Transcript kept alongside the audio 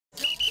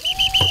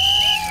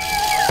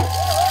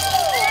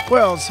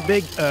Well, it's a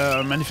big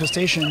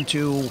manifestation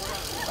to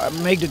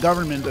make the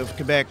government of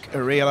Quebec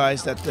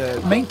realize that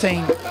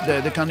maintain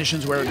the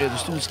conditions where the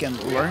students can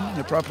learn in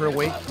a proper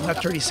way,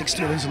 not 36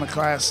 students in a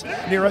class.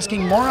 They're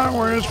asking more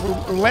hours,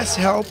 less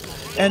help,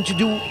 and to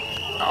do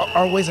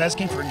always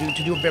asking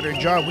to do a better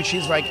job, which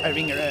is like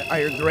having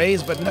higher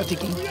grades, but not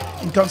taking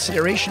in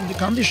consideration the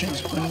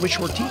conditions in which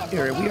we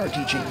are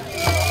teaching.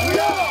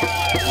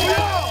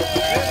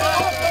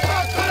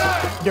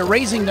 They're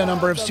raising the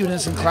number of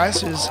students in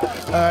classes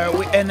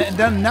and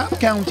then not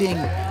counting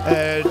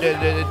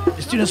the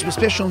students with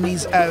special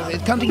needs,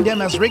 counting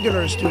them as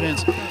regular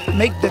students,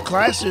 make the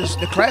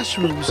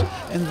classrooms,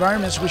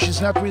 environments which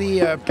is not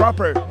really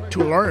proper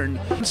to learn.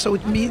 So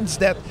it means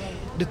that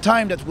the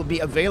time that will be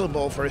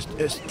available for a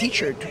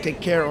teacher to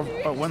take care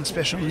of one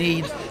special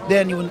need,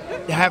 then you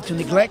have to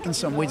neglect in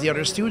some ways the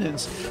other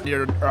students.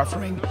 They're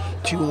offering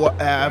to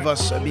have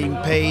us being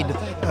paid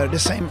the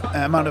same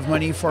amount of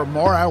money for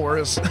more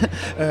hours.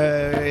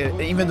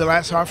 Even the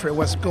last offer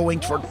was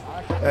going for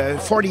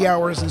 40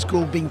 hours in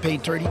school, being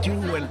paid 32.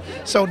 And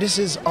so this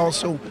is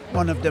also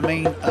one of the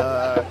main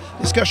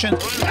discussions.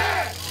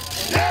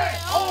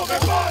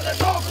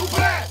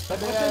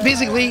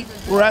 Basically,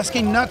 we're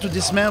asking not to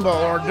dismantle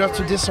or not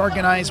to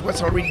disorganize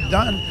what's already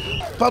done.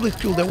 Public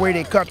schools, the way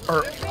they cut,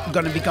 are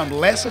going to become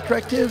less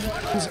attractive,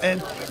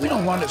 and we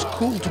don't want a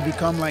school to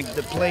become like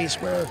the place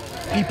where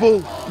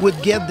people would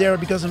get there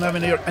because of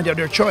having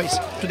their choice.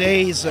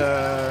 Today is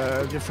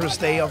the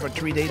first day of a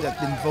 3-day that's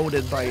been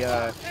voted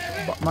by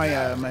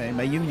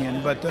my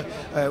union, but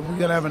we're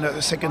going to have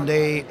a second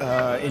day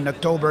in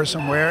October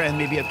somewhere, and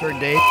maybe a third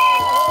day.